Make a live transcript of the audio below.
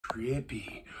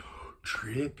trippy,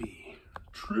 trippy,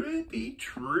 trippy,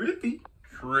 trippy,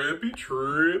 trippy,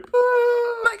 trip.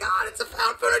 Oh my God, it's a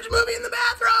found footage movie in the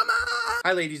bathroom. Ah.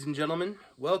 Hi, ladies and gentlemen.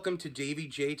 Welcome to Davey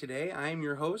J today. I am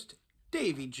your host,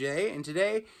 Davey J, and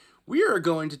today we are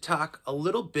going to talk a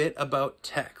little bit about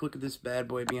tech. Look at this bad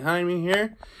boy behind me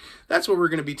here. That's what we're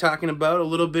going to be talking about, a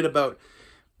little bit about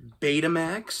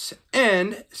Betamax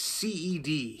and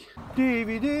CED.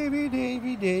 Davey, Davey,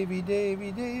 Davey, Davey,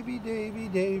 Davey, Davey, Davey,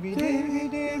 Davey, Davey,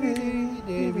 Davey,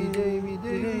 Davey, Davey,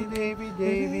 Davey, Davey,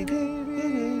 Davey,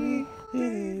 Davey.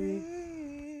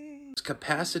 It's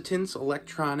capacitance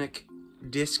electronic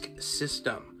disc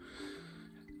system,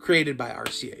 created by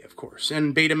RCA, of course,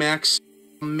 and Betamax,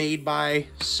 made by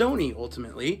Sony,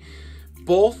 ultimately.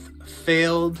 Both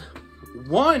failed.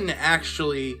 One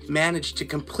actually managed to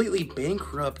completely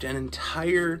bankrupt an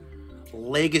entire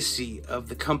legacy of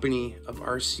the company of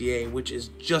RCA, which is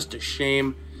just a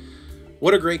shame.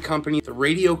 What a great company. The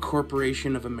Radio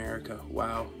Corporation of America.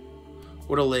 Wow.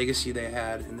 What a legacy they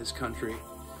had in this country.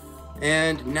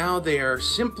 And now they are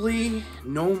simply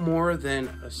no more than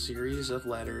a series of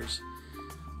letters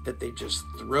that they just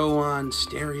throw on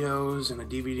stereos and a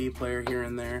DVD player here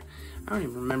and there. I don't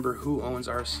even remember who owns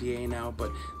RCA now,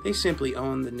 but they simply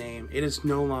own the name. It is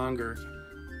no longer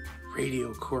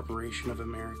Radio Corporation of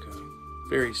America.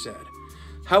 Very sad.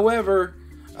 However,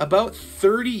 about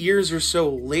 30 years or so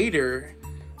later,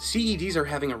 CEDs are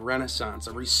having a renaissance,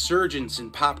 a resurgence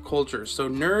in pop culture. So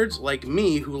nerds like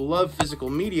me who love physical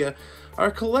media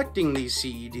are collecting these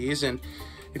CEDs. And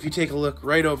if you take a look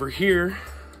right over here,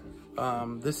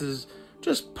 this is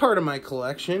just part of my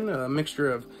collection, a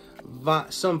mixture of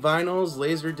some vinyls,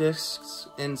 laser discs,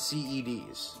 and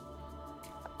CEDs.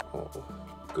 Oh,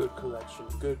 good collection,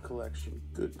 good collection,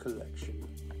 good collection.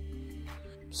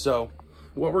 So,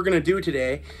 what we're going to do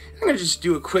today, I'm going to just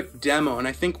do a quick demo, and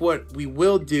I think what we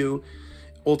will do,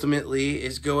 ultimately,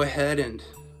 is go ahead and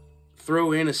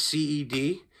throw in a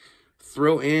CED,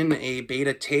 throw in a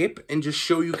beta tape, and just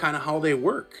show you kind of how they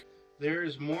work.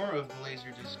 There's more of the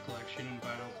Laserdisc collection and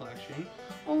vinyl collection.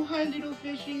 Oh, hi, little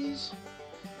fishies.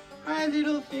 Hi,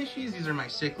 little fishies. These are my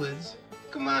cichlids.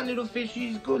 Come on, little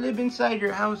fishies. Go live inside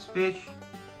your house, fish.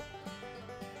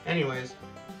 Anyways,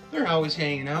 they're always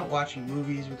hanging out, watching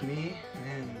movies with me.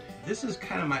 And this is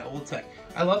kind of my old tech.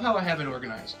 I love how I have it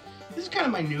organized. This is kind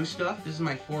of my new stuff. This is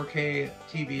my 4K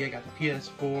TV. I got the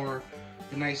PS4,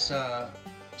 the nice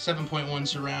 7.1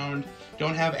 surround.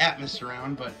 Don't have Atmos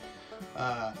surround, but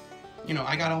you know,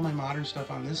 I got all my modern stuff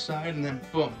on this side, and then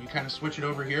boom, you kind of switch it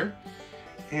over here.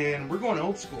 And we're going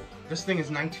old school. This thing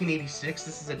is 1986.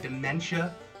 This is a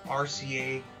Dimensia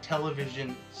RCA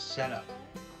television setup.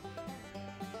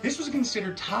 This was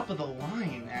considered top of the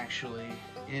line, actually,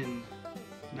 in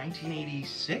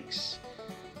 1986.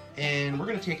 And we're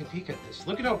going to take a peek at this.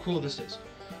 Look at how cool this is.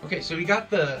 Okay, so we got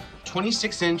the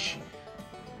 26-inch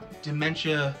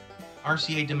Dimensia,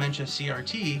 RCA Dimensia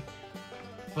CRT.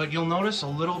 But you'll notice a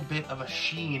little bit of a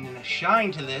sheen and a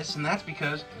shine to this, and that's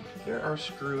because there are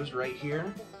screws right here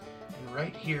and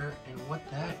right here, and what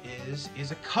that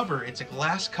is a cover. It's a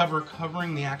glass cover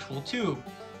covering the actual tube.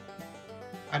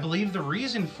 I believe the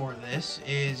reason for this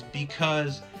is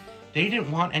because they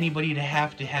didn't want anybody to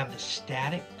have the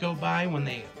static go by when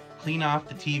they clean off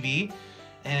the TV,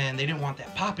 and they didn't want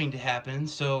that popping to happen,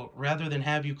 so rather than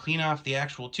have you clean off the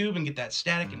actual tube and get that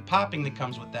static and popping that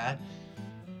comes with that,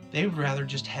 they would rather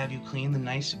just have you clean the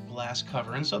nice glass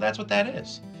cover, and so that's what that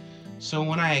is. So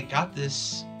when I got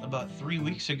this about 3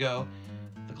 weeks ago,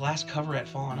 the glass cover had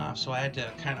fallen off, so I had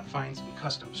to kind of find some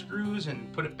custom screws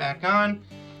and put it back on,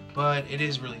 but it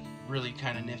is really, really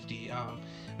kind of nifty.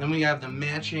 Then we have the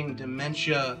matching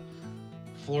Dimensia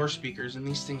floor speakers, and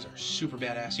these things are super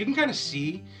badass. You can kind of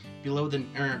see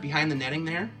behind the netting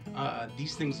there.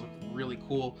 These things look really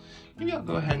cool. Maybe I'll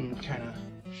go ahead and kind of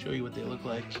show you what they look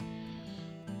like.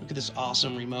 Look at this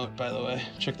awesome remote, by the way.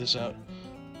 Check this out.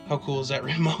 How cool is that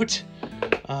remote?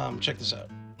 Check this out.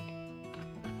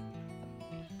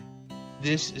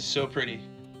 This is so pretty.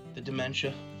 The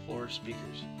Dimensia floor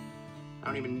speakers. I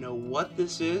don't even know what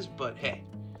this is, but hey,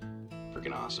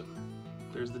 freaking awesome.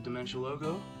 There's the Dimensia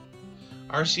logo.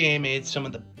 RCA made some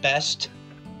of the best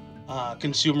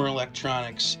consumer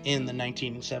electronics in the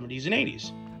 1970s and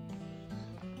 80s.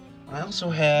 I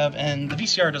also have, and the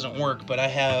VCR doesn't work, but I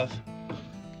have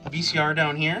a VCR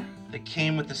down here that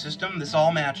came with the system. This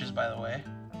all matches, by the way.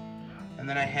 And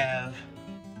then I have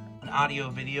an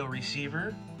audio-video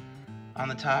receiver on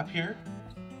the top here.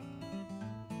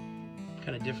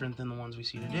 Kind of different than the ones we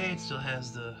see today. It still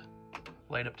has the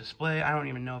light-up display. I don't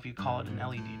even know if you call it an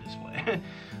LED display.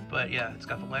 But yeah, it's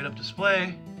got the light-up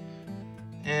display.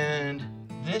 And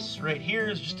this right here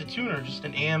is just a tuner, just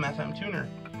an AM FM tuner,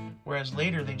 whereas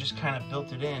later they just kind of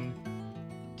built it in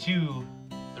to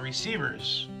the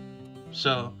receivers.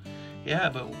 So yeah,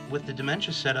 but with the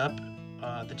Dimensia setup,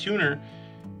 the tuner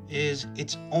is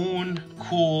its own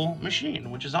cool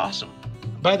machine, which is awesome.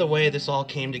 By the way, this all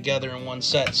came together in one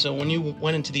set. So when you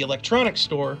went into the electronics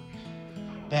store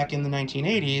back in the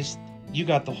 1980s, you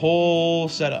got the whole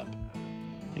setup,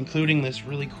 including this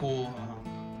really cool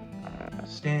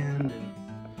stand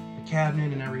and the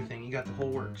cabinet and everything. You got the whole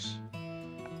works.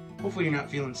 Hopefully you're not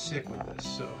feeling sick with this,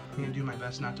 so I'm gonna do my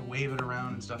best not to wave it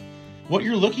around and stuff. What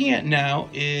you're looking at now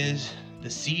is the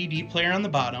CED player on the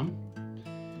bottom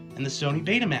and the Sony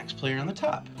Betamax player on the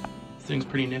top. This thing's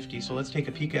pretty nifty, so let's take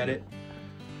a peek at it.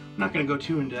 I'm not gonna go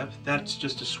too in depth. That's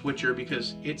just a switcher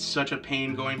because it's such a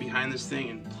pain going behind this thing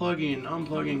and plugging and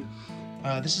unplugging.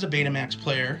 This is a Betamax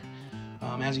player.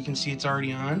 As you can see, it's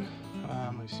already on.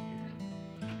 Let me see here.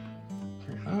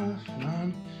 Turn off and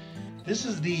on. This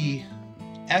is the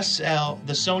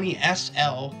Sony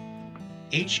SL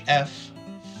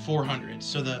HF-400.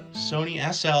 So the Sony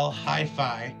SL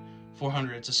HiFi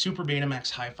 400. It's a Super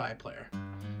Betamax HiFi player.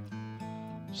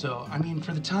 So, I mean,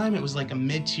 for the time, it was like a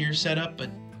mid-tier setup,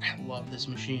 but I love this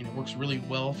machine. It works really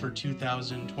well for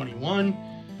 2021.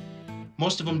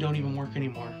 Most of them don't even work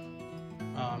anymore.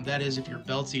 That is, if your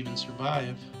belts even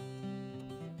survive.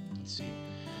 Let's see.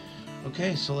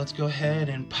 Okay, so let's go ahead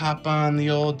and pop on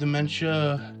the old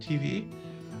Dimensia TV.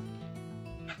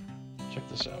 Check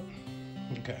this out.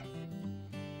 Okay.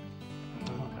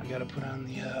 I gotta put on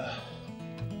the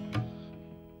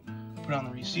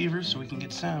receiver so we can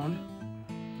get sound.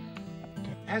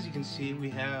 Okay. As you can see, we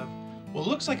have, well, it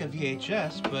looks like a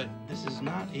VHS, but this is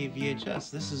not a VHS.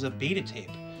 This is a beta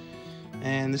tape.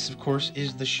 And this, of course,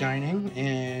 is The Shining,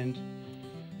 and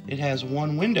it has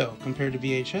one window compared to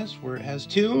VHS, where it has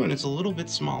two, and it's a little bit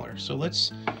smaller. So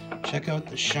let's check out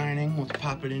The Shining. Let's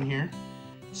pop it in here.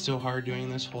 It's so hard doing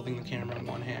this, holding the camera in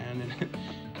one hand and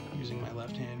using my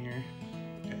left hand here.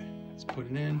 Okay, let's put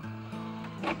it in.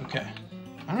 Okay.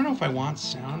 I don't know if I want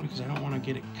sound because I don't want to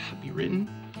get it copywritten.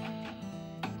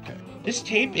 Okay. This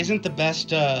tape isn't the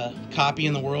best copy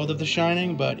in the world of The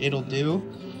Shining, but it'll do.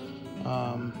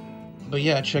 But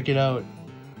yeah, check it out.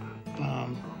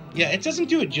 Yeah, it doesn't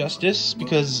do it justice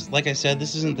because, like I said,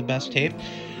 this isn't the best tape.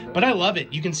 But I love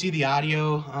it. You can see the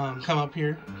audio come up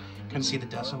here. You can see the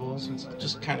decibels. It's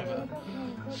just kind of a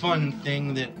fun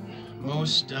thing that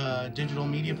most digital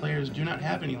media players do not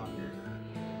have any longer.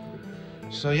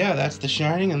 So yeah, that's The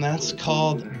Shining, and that's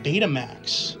called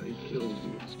Betamax.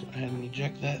 Let's go ahead and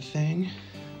eject that thing.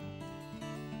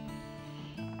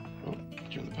 Oh,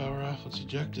 turn the power off. Let's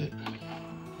eject it.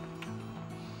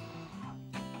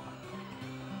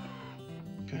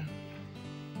 Okay.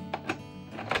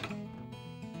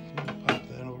 Pop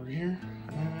that over here.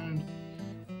 And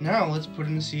now let's put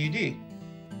in the CED.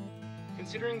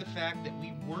 Considering the fact that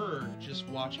we were just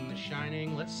watching The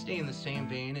Shining, let's stay in the same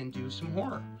vein and do some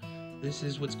horror. This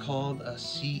is what's called a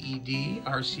CED.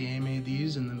 RCA made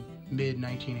these in the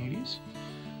mid-1980s.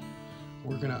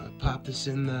 We're gonna pop this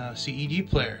in the CED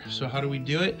player. So how do we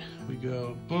do it? We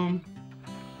go boom,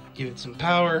 give it some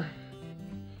power.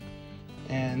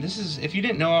 And this is, if you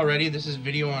didn't know already, this is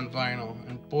video on vinyl.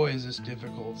 And boy, is this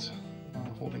difficult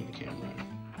holding the camera.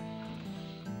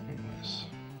 Anyways,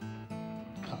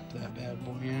 pop that bad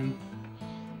boy in.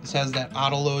 This has that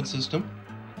auto load system.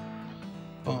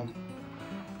 Boom.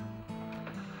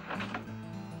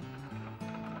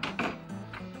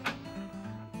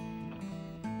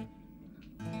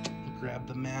 Grab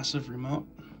the massive remote.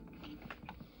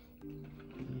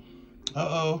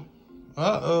 Uh-oh.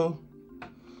 Uh-oh.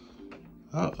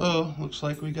 Uh-oh. Looks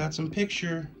like we got some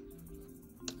picture.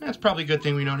 That's probably a good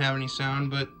thing we don't have any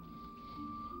sound, but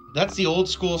that's the old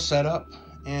school setup,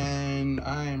 and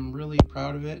I'm really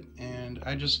proud of it. And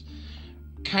I just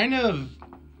kind of,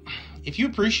 if you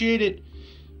appreciate it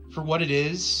for what it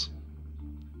is,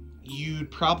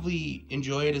 you'd probably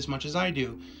enjoy it as much as I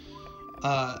do.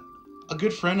 A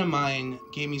good friend of mine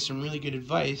gave me some really good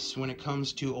advice when it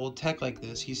comes to old tech like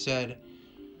this. He said,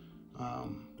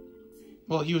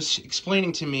 well, he was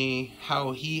explaining to me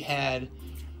how he had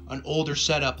an older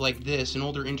setup like this, an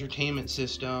older entertainment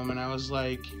system, and I was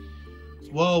like,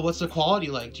 well, what's the quality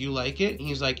like? Do you like it? And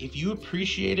he's like, if you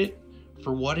appreciate it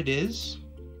for what it is,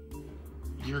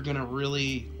 you're gonna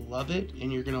really love it,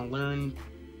 and you're gonna learn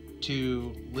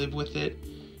to live with it,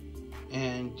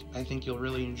 and I think you'll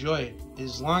really enjoy it,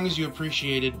 as long as you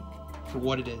appreciate it for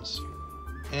what it is.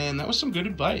 And that was some good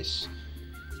advice.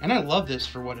 And I love this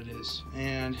for what it is.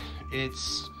 And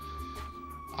it's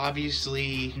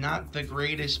obviously not the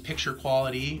greatest picture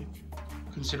quality,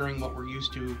 considering what we're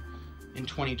used to in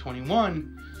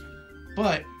 2021,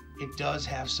 but it does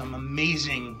have some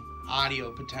amazing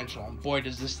audio potential. And boy,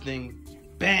 does this thing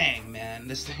bang, man.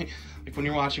 This thing, like when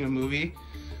you're watching a movie,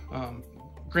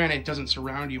 granted it doesn't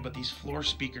surround you, but these floor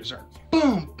speakers are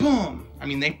boom, boom. I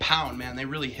mean, they pound, man. They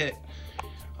really hit.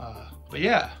 But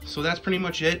yeah, so that's pretty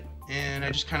much it. And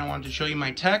I just kind of wanted to show you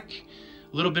my tech,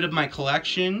 a little bit of my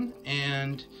collection,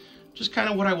 and just kind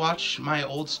of what I watch my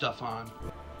old stuff on.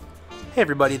 Hey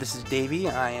everybody, this is Davey.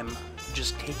 I am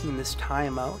just taking this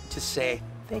time out to say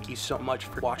thank you so much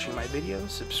for watching my videos,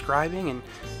 subscribing, and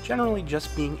generally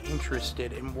just being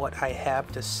interested in what I have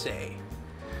to say.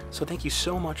 So thank you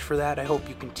so much for that. I hope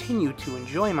you continue to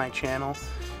enjoy my channel,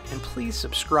 and please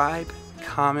subscribe,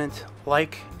 comment,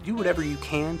 like, do whatever you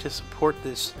can to support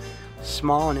this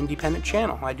small and independent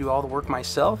channel. I do all the work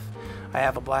myself. I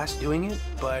have a blast doing it,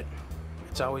 but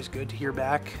it's always good to hear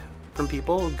back from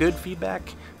people, good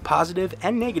feedback, positive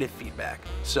and negative feedback.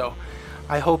 So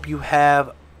I hope you have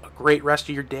a great rest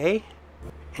of your day,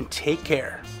 and take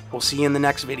care. We'll see you in the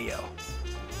next video.